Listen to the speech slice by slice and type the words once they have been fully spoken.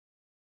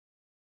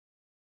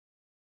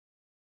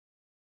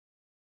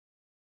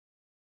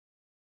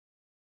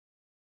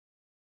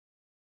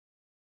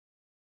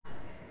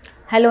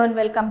Hello and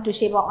welcome to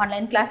Sheba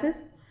online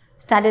classes.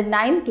 Standard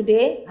 9.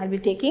 Today I will be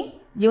taking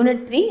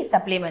Unit 3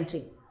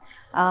 Supplementary.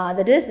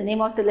 That is, the name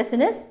of the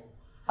lesson is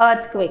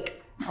Earthquake.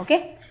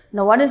 Okay.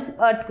 Now what is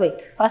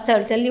earthquake? First I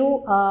will tell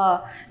you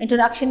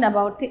introduction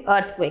about the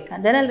earthquake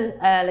and then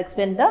I'll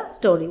explain the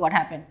story, what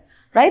happened.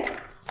 Right?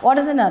 What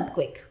is an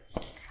earthquake?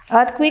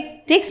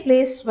 Earthquake takes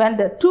place when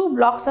the two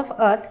blocks of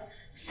earth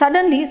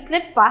suddenly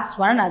slip past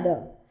one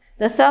another.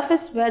 The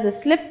surface where the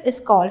slip is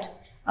called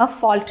a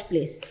fault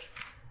place.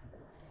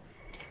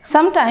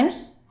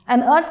 Sometimes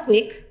an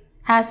earthquake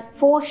has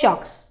four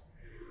shocks.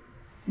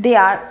 They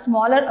are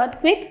smaller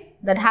earthquakes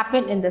that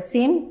happen in the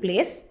same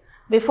place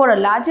before a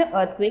larger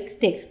earthquake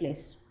takes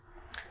place.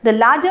 The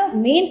larger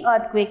main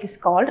earthquake is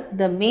called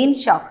the main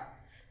shock.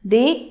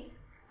 They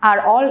are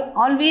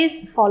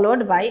always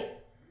followed by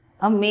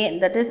a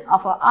main, that is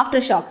of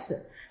aftershocks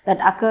that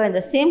occur in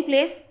the same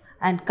place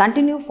and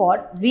continue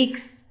for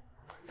weeks.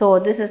 So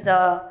this is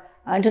the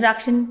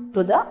introduction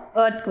to the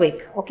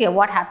earthquake. Okay,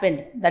 what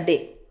happened that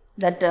day?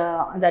 That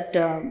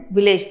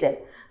village there.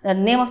 The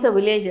name of the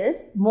village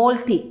is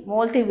Molti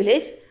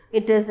village.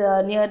 It is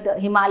near the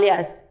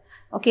Himalayas.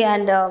 Okay,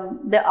 and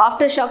the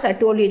aftershocks I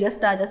told you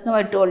just now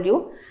I told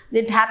you,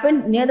 it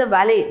happened near the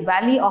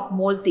valley of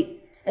Molti,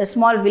 a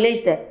small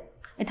village there.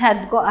 It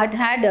had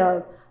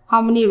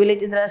how many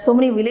villages? There are so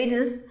many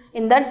villages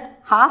in that.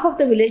 Half of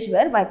the village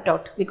were wiped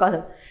out because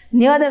of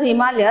near the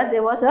Himalayas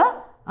there was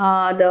a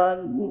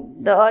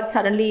the earth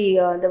suddenly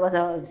there was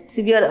a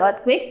severe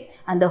earthquake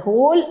and the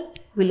whole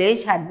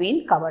village had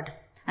been covered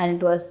and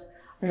it was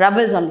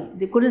rubbles only.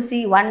 They couldn't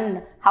see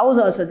one house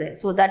also there.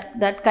 So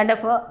that kind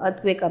of a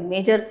earthquake, a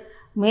major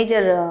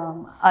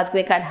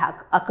earthquake had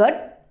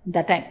occurred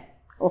that time.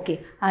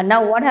 Okay, and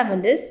now what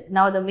happened is,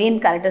 now the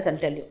main characters I'll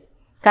tell you.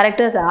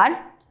 Characters are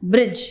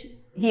Bridge.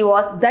 He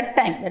was that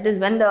time, that is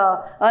when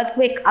the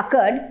earthquake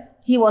occurred,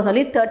 he was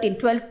only 13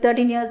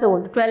 years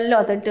old, 12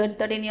 or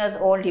 13 years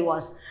old he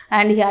was,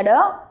 and he had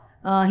a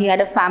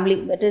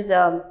family, that is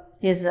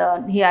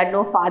he had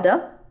no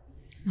father.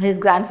 His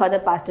grandfather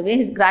passed away.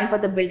 His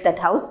grandfather built that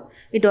house.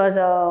 It was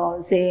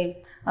a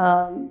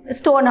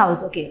stone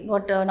house. Okay,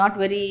 not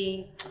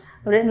very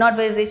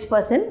rich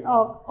person,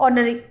 or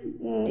ordinary,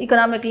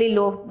 economically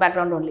low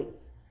background only.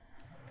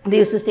 They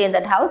used to stay in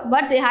that house,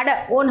 but they had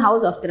a own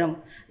house of their own.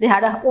 They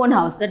had a own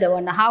house. That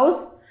one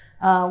house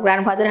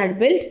grandfather had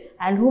built,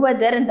 and who were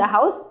there in the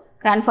house?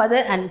 Grandfather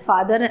and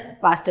father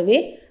passed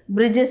away.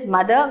 Bridges'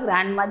 mother,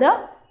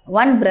 grandmother,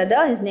 one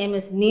brother, his name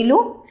is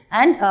Neelu,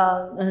 and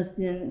his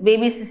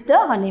baby sister,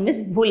 her name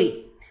is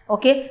Bhuli.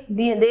 Okay,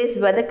 these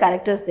were the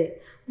characters there.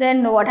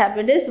 Then what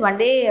happened is, one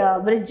day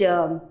Bridge,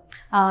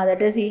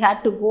 that is, he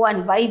had to go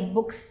and buy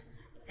books.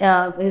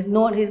 He's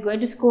going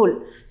to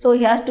school, so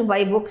he has to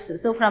buy books.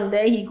 So from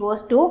there he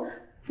goes to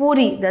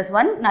Puri. There's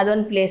another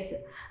one place.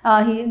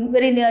 He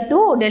very near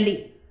to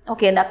Delhi.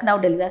 Okay, Lucknow,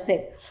 Delhi. That's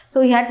it. So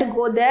he had to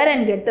go there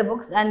and get the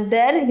books, and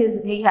there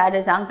he had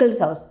his uncle's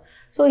house.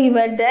 So he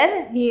went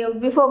there.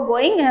 Before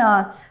going,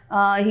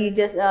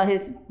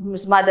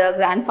 his mother,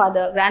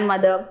 grandfather,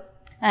 grandmother,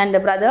 and the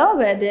brother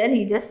were there.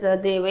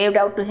 They waved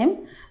out to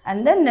him,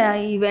 and then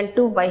he went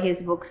to buy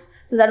his books.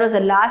 So that was the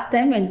last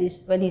time when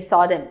he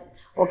saw them.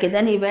 Okay,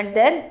 then he went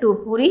there to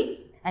Puri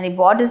and he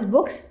bought his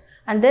books,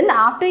 and then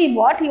after he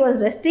bought, he was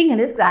resting in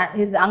his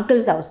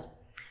uncle's house,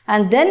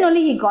 and then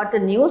only he got the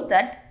news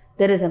that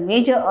there is a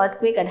major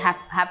earthquake had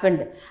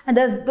happened. And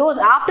there's those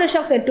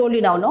aftershocks I told you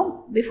now,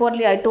 no? Before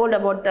I told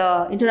about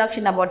the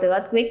introduction about the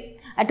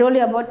earthquake. I told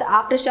you about the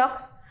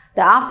aftershocks.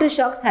 The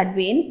aftershocks had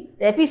been,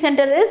 the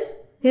epicenter is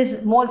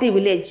his Molti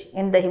village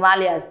in the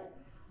Himalayas.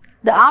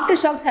 The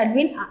aftershocks had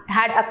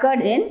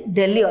occurred in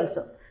Delhi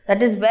also.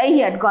 That is where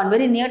he had gone,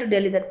 very near to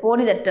Delhi, that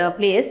Puri, that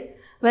place,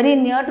 very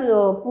near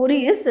to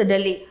Puri is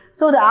Delhi.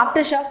 So the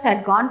aftershocks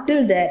had gone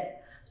till there.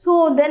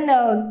 So then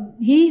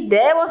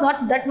there was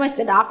not that much,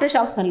 that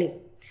aftershocks only.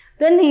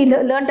 Then he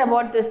learnt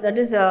about this, that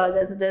is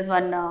there's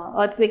one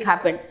earthquake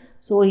happened.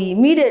 So he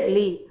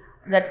immediately,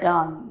 at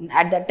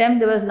that time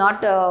there was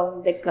not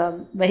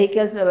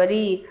vehicles were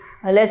very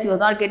less. He was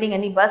not getting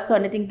any bus or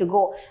anything to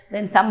go.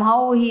 Then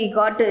somehow he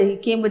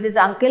came with his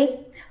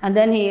uncle, and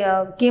then he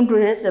came to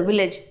his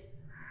village.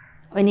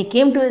 When he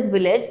came to his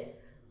village,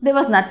 there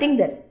was nothing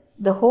there.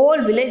 The whole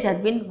village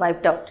had been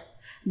wiped out.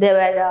 There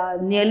were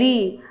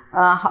nearly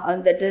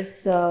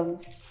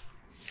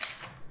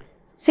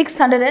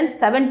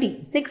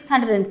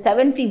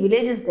 670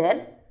 villages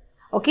there.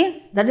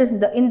 Okay, that is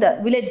in the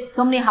village,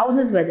 so many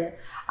houses were there.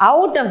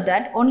 Out of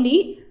that,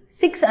 only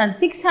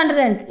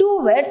 602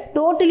 were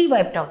totally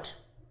wiped out.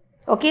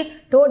 Okay,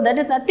 that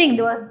is nothing.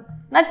 There was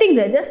nothing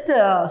there, just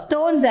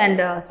stones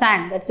and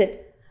sand. That's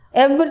it.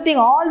 Everything,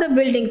 all the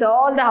buildings,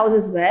 all the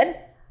houses were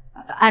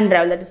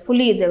unraveled. That is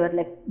fully, they were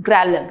like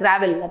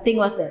gravel. Nothing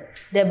was there.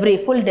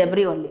 Debris, full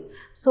debris only.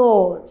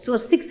 So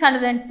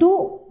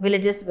 602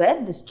 villages were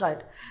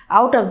destroyed.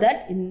 Out of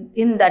that,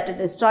 in that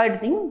destroyed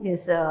thing,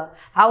 his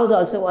house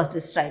also was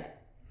destroyed.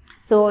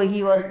 So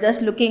he was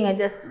just looking and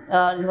just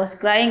he was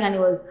crying, and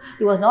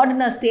he was not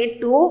in a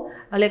state to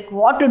like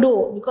what to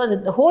do, because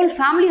the whole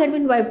family had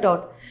been wiped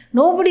out.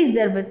 Nobody is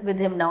there with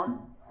him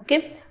now.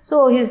 Okay,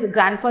 so his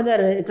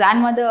grandfather, his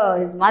grandmother,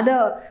 his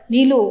mother,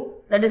 Neelu,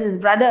 that is his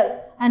brother,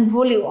 and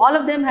Bholi, all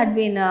of them had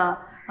been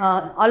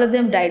all of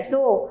them died.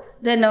 So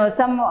then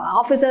some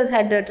officers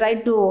had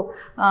tried to,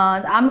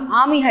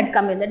 army had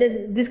come in. That is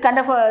this kind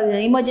of a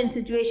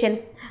emergency situation,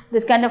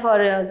 this kind of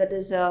a that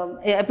is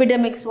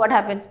epidemics. What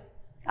happened?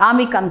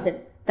 Army comes in.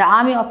 The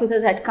army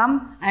officers had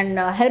come and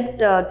helped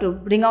to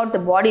bring out the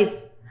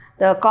bodies,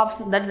 the corpse,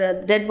 that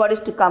the dead bodies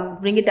to come,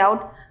 bring it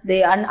out.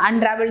 They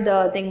unraveled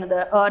the thing,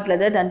 the earth like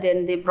that, and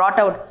then they brought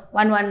out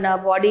one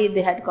body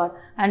they had got,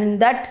 and in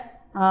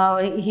that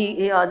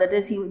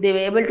they were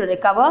able to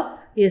recover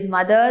his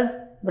mother's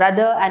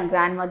brother and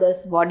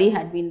grandmother's body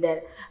had been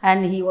there,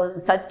 and he was in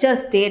such a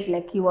state,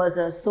 like he was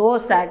so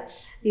sad.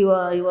 He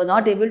was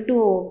not able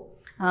to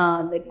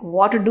like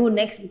what to do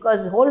next,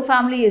 because the whole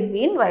family is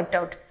being wiped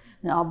out.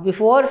 Now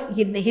before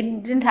he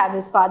didn't have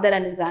his father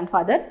and his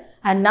grandfather,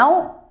 and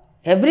now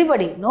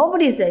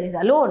nobody is there. He's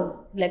alone,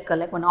 like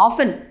an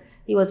orphan.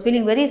 He was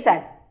feeling very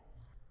sad.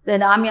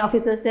 Then the army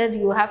officer said,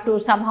 you have to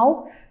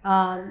somehow,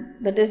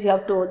 that is, you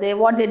have to,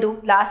 what they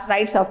do, last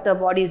rites of the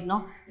bodies,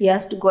 no? He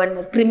has to go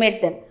and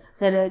cremate them.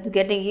 So it's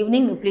getting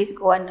evening, please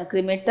go and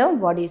cremate the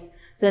bodies.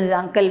 So his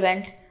uncle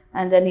went,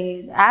 and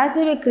then as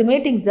they were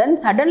cremating,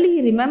 then suddenly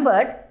he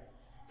remembered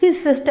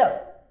his sister,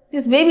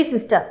 his baby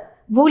sister,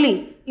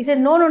 Bhuli. He said,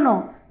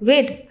 no,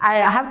 wait, I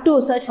have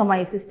to search for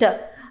my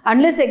sister.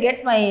 Unless I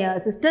get my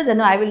sister, then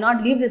I will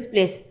not leave this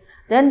place.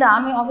 Then the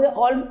army officer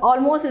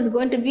almost is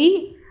going to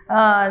be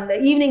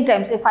the evening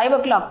time, say 5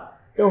 o'clock.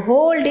 The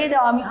whole day the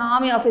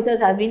army officers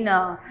have been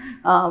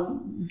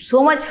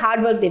so much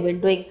hard work they've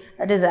been doing.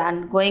 That is,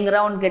 and going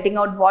around, getting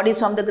out bodies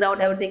from the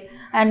ground, everything.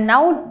 And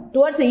now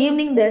towards the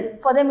evening,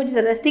 for them it is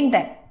a resting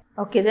time.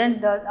 Okay,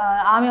 then the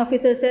army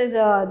officer says,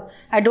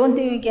 I don't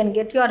think we can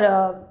get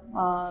your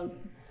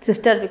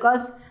sister,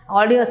 because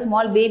already a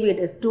small baby, it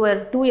is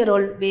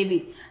two-year-old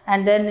baby.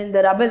 And then in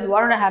the rebels,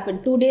 what would have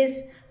happened? 2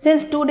 days,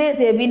 since 2 days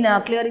they have been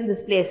clearing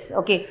this place.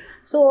 Okay,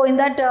 so in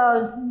that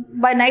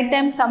by night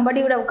time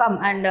somebody would have come,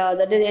 and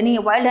that is any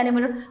wild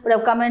animal would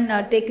have come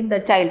and taken the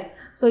child.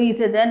 So he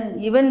said,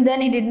 even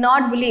then he did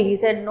not believe. He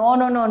said,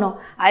 no,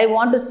 I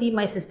want to see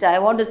my sister. I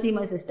want to see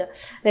my sister.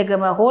 Like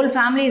my whole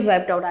family is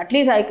wiped out. At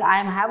least I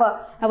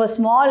have a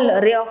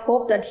small ray of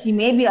hope that she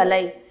may be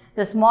alive.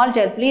 The small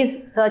child,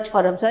 please search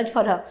for him, search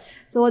for her.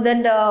 So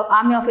then the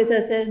army officer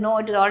says, no,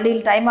 it is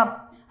already time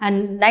up,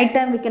 and night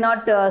time we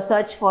cannot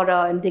search for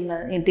anything.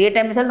 In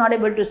daytime we are not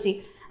able to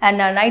see, and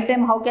night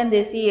time how can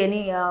they see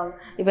any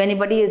if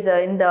anybody is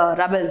in the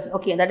rubbles?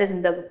 Okay, that is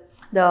in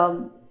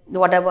the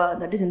whatever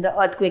that is in the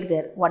earthquake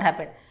there. What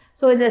happened?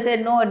 So they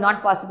said, no,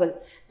 not possible.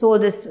 So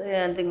this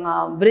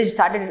bridge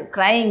started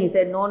crying. He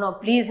said, no,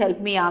 please help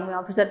me, army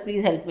officer,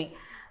 please help me.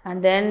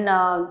 And then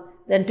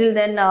till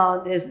then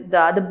the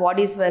other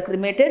bodies were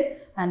cremated,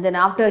 and then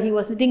after he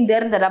was sitting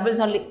there in the rubbles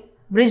only.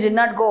 Bridge did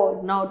not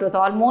go. Now it was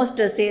almost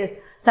say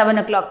 7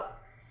 o'clock.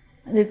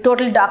 The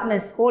total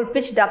darkness, whole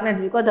pitch darkness,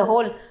 because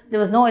there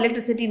was no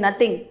electricity,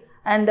 nothing.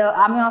 And the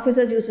army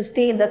officers used to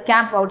stay in the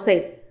camp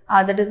outside,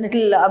 that is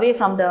little away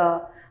from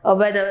the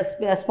where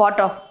the spot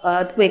of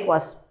earthquake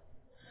was.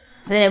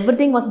 Then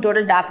everything was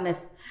total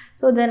darkness.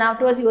 So then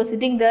afterwards he was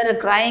sitting there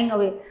crying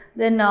away.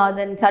 Then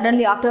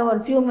suddenly after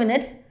a few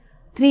minutes,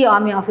 3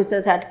 army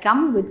officers had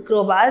come with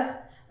crowbars,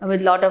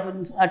 with lot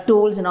of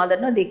tools and all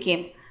that. No, they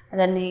came, and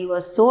then he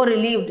was so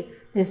relieved.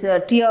 This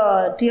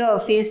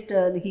tear-faced,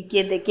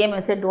 they came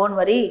and said, don't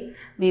worry,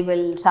 we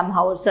will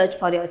somehow search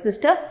for your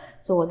sister.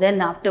 So then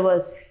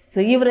afterwards,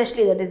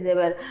 feverishly, that is, they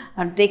were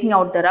taking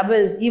out the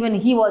rubbles. Even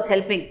he was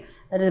helping.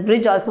 That is,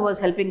 Bridge also was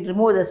helping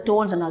remove the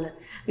stones and all that.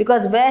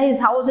 Because where his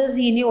house is,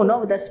 he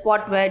knew, the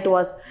spot where it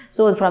was.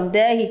 So from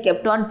there, he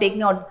kept on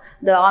taking out.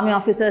 The army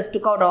officers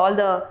took out all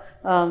the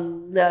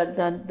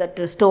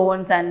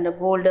stones and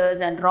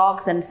boulders and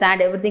rocks and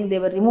sand, everything they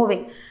were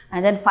removing.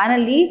 And then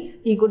finally,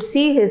 he could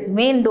see his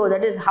main door,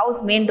 that is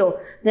house main door.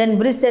 Then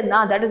Bridge said,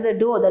 that is the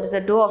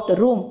door of the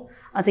room.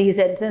 And so he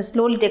said, then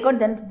slowly take out.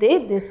 Then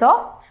they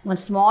saw one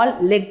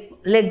small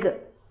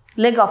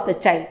leg of the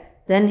child.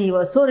 Then he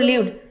was so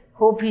relieved.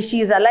 Hope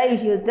she is alive.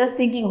 He was just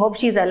thinking, hope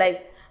she is alive.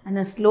 And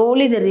then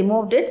slowly they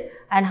removed it.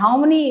 And how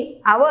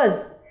many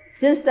hours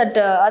since that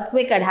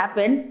earthquake had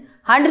happened?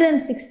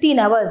 116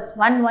 hours,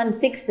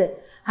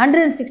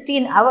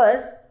 116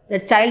 hours, the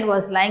child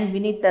was lying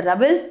beneath the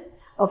rubbles,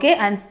 okay,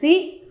 and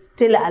she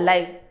still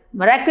alive.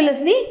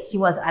 Miraculously, she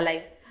was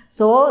alive.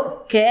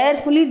 So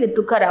carefully they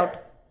took her out.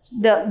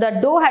 The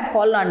door had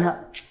fallen on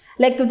her.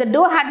 Like if the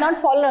door had not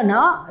fallen on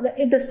her,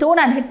 if the stone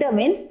had hit her,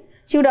 means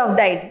she would have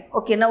died.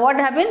 Okay, now what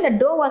happened? The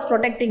door was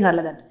protecting her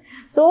like that.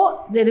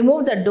 So they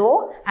removed the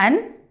door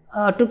and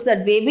took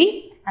that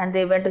baby, and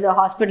they went to the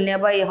hospital,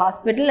 nearby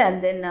hospital,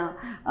 and then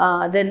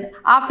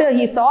after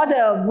he saw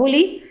the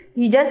bully,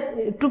 he just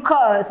took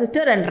her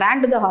sister and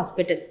ran to the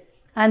hospital.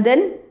 and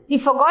then he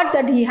forgot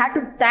that he had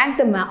to thank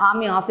the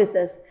army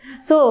officers.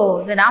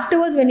 So then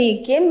afterwards when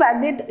he came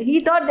back, he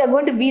thought they are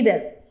going to be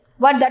there.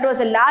 But that was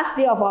the last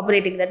day of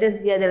operating, that is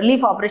the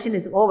relief operation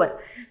is over.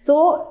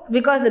 So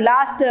because the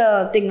last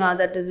thing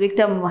that is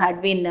victim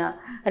had been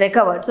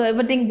recovered, so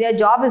everything, their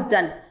job is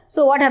done.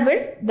 So what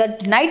happened,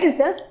 that night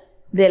itself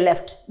they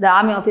left, the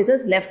army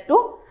officers left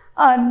to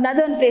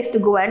another place to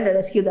go and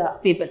rescue the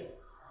people.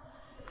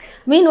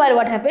 Meanwhile,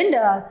 what happened,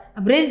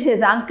 Bridge,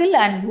 his uncle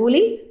and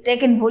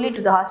taken Bhuli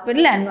to the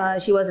hospital,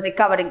 and she was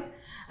recovering.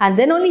 And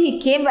then only he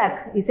came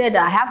back. He said,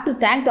 I have to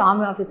thank the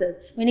army officers.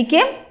 When he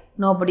came,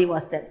 nobody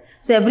was there.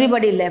 So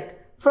everybody left.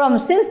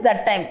 Since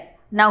that time,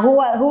 now who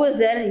was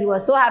there? He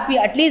was so happy.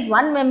 At least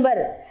one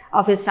member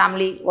of his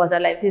family was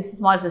alive, his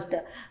small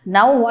sister.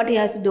 Now what he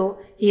has to do?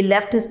 He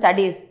left his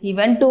studies. He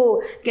went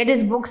to get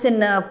his books in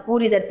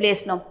Puri, that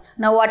place.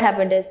 Now what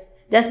happened is,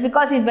 just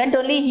because he went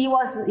only,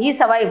 he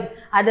survived.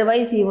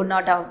 Otherwise, he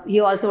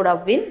also would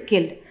have been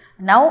killed.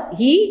 Now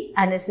he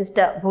and his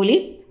sister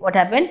Bhuli, what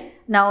happened?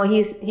 Now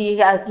he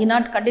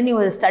cannot continue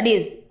his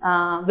studies,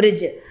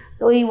 Bridge.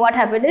 So what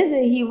happened is,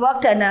 he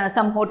worked in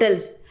some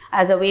hotels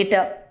as a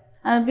waiter,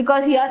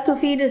 because he has to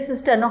feed his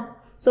sister, no?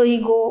 So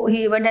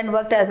he went and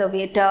worked as a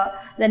waiter,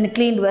 then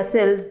cleaned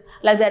vessels,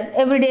 like that.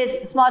 Every day,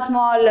 small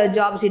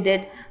jobs he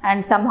did,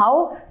 and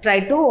somehow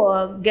tried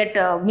to get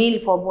a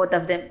meal for both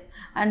of them.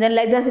 And then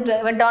like this, it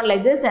went on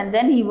like this, and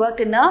then he worked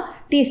in a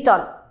tea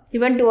stall. He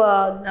went to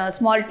a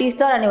small tea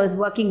stall and he was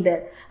working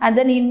there. And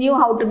then he knew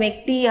how to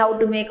make tea, how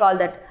to make all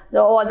that.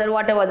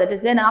 Whatever that is.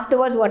 Then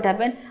afterwards, what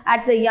happened?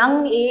 At the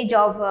young age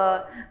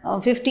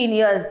of 15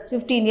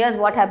 years,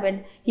 what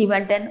happened? He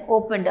went and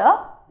opened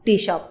a tea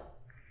shop,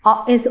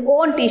 his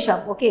own tea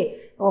shop. Okay,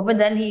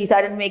 then he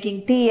started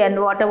making tea, and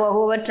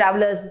whoever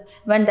travelers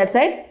went that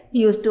side, he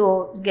used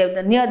to give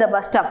them near the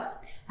bus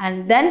stop.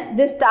 And then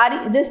this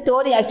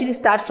story actually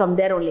starts from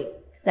there only.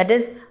 That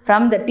is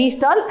from the tea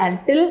stall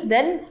until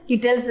then he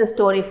tells the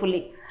story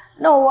fully.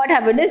 Now what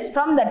happened is,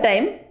 from that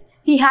time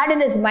he had in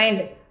his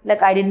mind,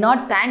 like, I did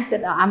not thank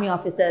the army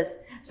officers.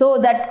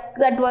 So that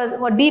was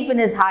deep in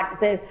his heart. He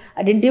said,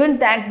 I didn't even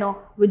thank,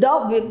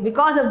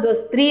 because of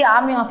those 3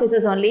 army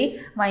officers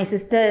only, my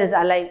sister is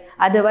alive.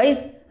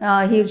 Otherwise,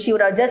 she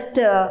would have just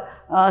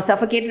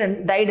suffocated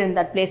and died in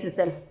that place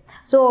itself.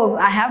 So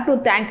I have to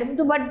thank him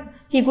too, but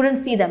he couldn't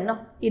see them.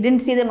 He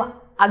didn't see them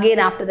again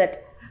after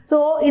that.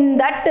 So in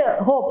that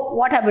hope,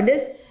 what happened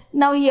is,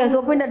 now he has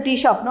opened a tea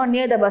shop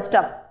near the bus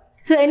stop.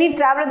 So any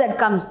traveler that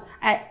comes,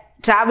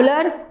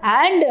 traveler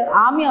and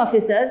army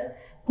officers,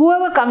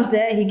 whoever comes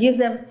there, he gives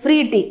them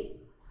free tea.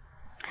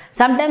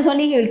 Sometimes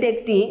only he will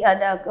take tea,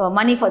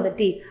 money for the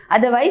tea.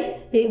 Otherwise,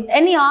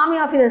 any army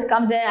officers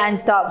come there and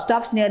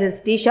stops near his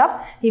tea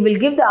shop, he will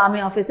give the army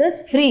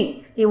officers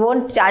free. He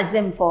won't charge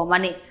them for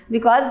money,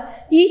 because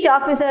each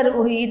officer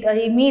who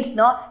he meets,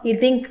 he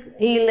think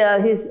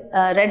he's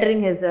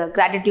rendering his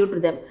gratitude to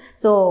them.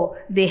 So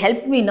they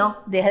helped me,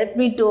 they helped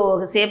me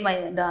to save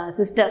my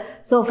sister.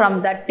 So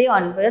from that day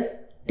onwards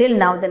till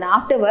now, then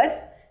afterwards,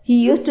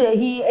 he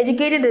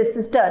educated his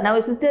sister. Now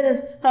his sister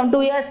is from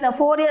 2 years, now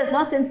 4 years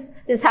since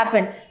this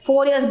happened.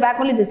 4 years back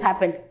only this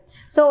happened.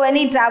 So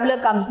any traveler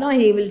comes,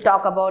 he will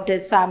talk about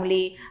his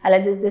family,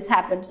 like this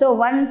happened. So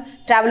one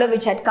traveler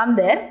which had come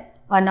there,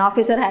 one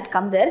officer had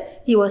come there,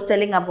 he was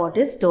telling about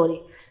his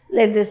story.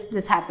 Like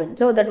this happened.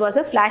 So that was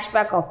a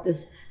flashback of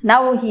this.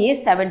 Now he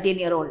is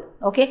 17-year-old.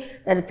 Okay,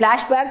 that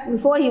flashback.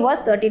 Before he was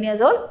 13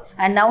 years old,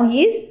 and now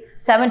he is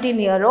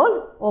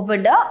 17-year-old,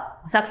 opened a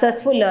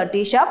successful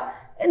tea shop.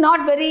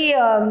 Not very,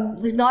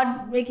 he's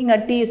not making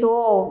a tea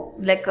so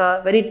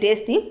very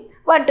tasty,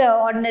 but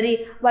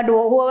ordinary. But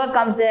whoever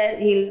comes there,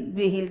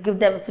 he'll give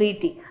them free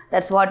tea.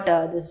 That's what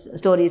this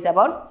story is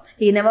about.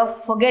 He never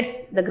forgets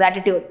the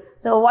gratitude.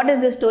 So what is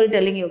this story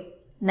telling you?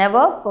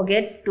 Never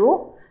forget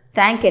to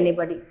thank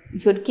anybody. You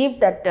should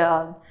keep that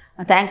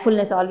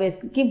thankfulness always.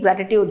 Keep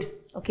gratitude.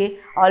 Okay.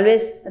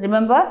 Always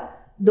remember,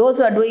 those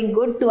who are doing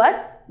good to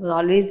us will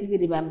always be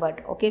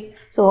remembered. Okay.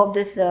 So hope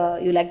this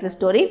you like the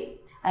story.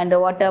 And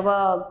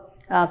whatever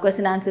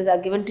question answers are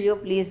given to you,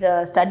 please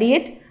study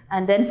it.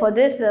 And then for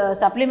this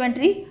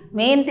supplementary,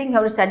 main thing you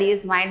have to study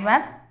is mind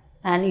map,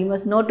 and you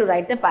must know to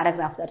write the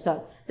paragraph. That's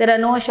all. There are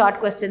no short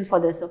questions for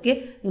this.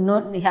 Okay,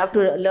 you have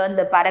to learn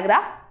the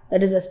paragraph.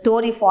 That is a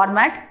story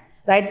format.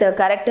 Write the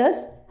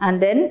characters, and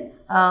then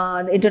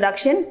the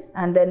introduction,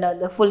 and then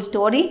the full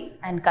story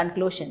and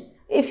conclusion.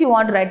 If you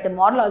want to write the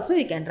moral also,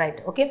 you can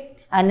write. Okay,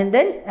 and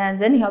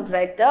then you have to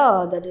write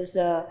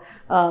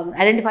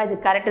identify the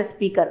character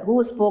speaker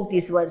who spoke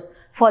these words.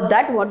 For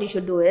that, what you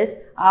should do is,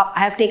 I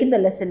have taken the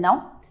lesson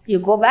now. You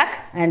go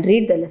back and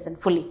read the lesson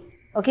fully.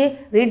 Okay,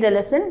 read the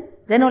lesson.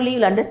 Then only you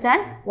will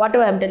understand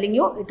whatever I am telling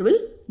you. It will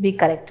be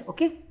correct.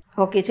 Okay.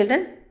 Okay,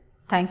 children.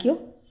 Thank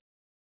you.